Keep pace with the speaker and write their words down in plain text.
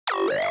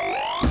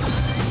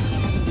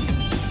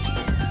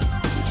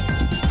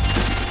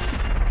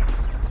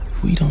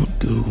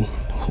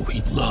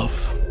we'd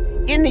love.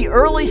 In the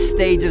early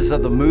stages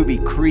of the movie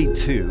Creed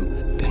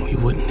 2, then we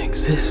wouldn't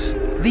exist.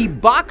 The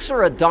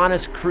boxer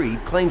Adonis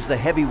Creed claims the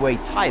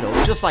heavyweight title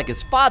just like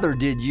his father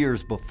did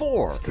years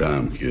before.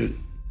 Time, kid.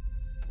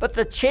 But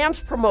the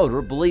champ's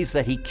promoter believes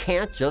that he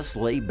can't just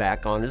lay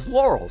back on his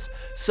laurels.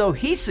 So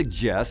he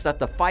suggests that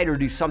the fighter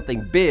do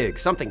something big,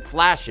 something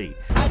flashy.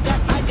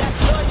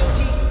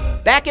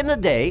 Back in the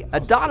day,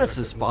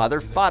 Adonis's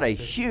father fought a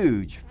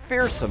huge,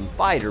 fearsome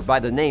fighter by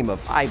the name of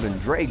Ivan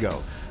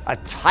Drago, a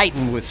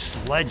titan with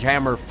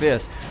sledgehammer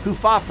fists who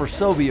fought for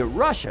Soviet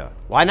Russia.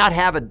 Why not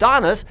have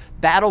Adonis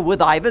battle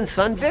with Ivan's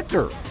son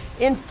Victor?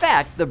 In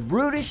fact, the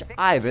brutish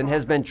Ivan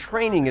has been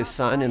training his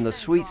son in the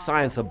sweet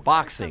science of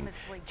boxing,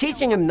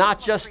 teaching him not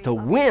just to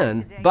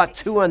win, but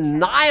to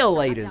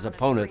annihilate his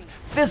opponents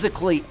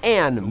physically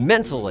and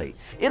mentally.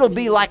 It'll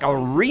be like a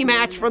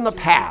rematch from the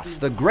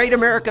past, the great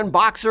American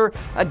boxer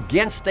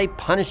against a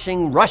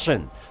punishing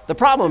Russian. The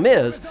problem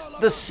is,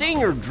 the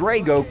senior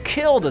Drago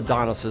killed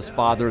Adonis's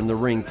father in the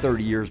ring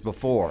 30 years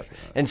before,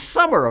 and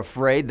some are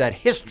afraid that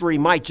history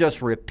might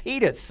just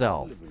repeat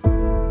itself.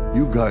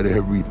 You got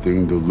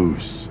everything to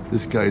lose.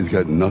 This guy's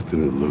got nothing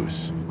to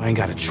lose. I ain't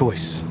got a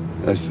choice.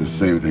 That's the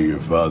same thing your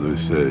father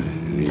said,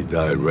 and he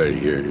died right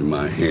here in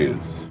my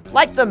hands.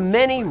 Like the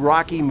many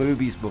Rocky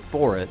movies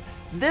before it,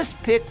 this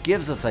pick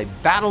gives us a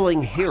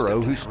battling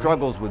hero who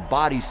struggles with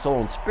body, soul,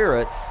 and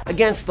spirit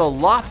against the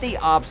lofty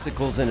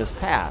obstacles in his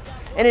path.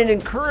 And it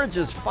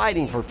encourages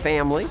fighting for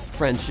family,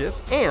 friendship,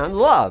 and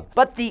love.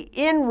 But the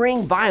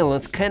in-ring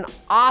violence can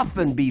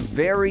often be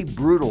very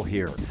brutal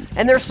here.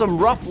 And there's some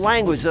rough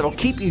language that'll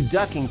keep you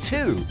ducking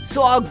too.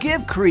 So I'll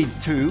give Creed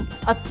 2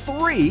 a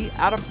 3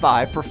 out of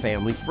 5 for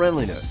family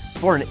friendliness.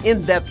 For an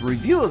in-depth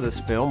review of this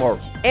film or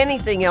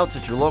anything else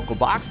at your local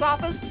box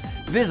office,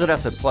 visit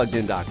us at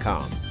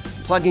PluggedIn.com.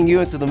 Plugging you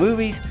into the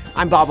movies,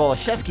 I'm Bob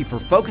Olszewski for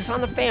Focus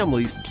on the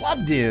Family's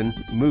Plugged In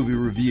Movie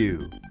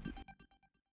Review.